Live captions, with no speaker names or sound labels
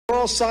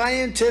all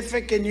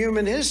scientific and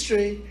human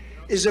history,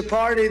 is a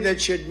party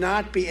that should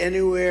not be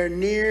anywhere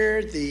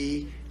near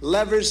the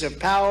levers of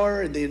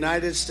power in the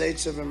United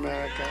States of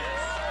America.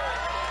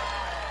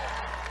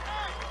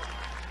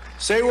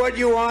 Say what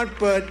you want,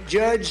 but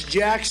Judge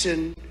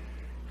Jackson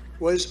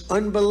was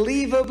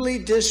unbelievably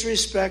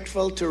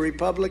disrespectful to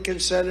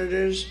Republican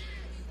senators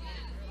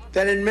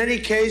that in many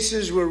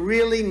cases were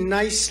really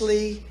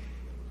nicely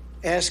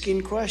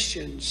asking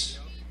questions.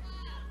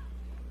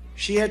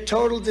 She had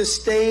total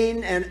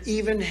disdain and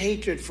even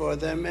hatred for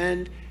them,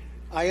 and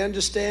I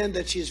understand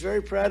that she's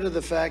very proud of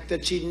the fact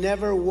that she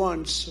never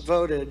once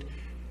voted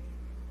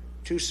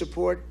to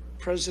support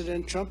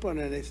President Trump on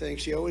anything.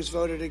 She always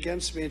voted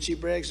against me, and she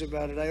brags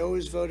about it. I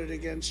always voted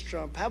against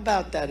Trump. How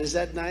about that? Is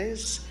that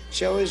nice?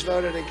 She always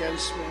voted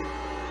against me.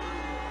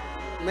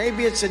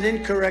 Maybe it's an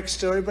incorrect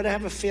story, but I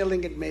have a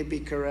feeling it may be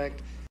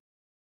correct.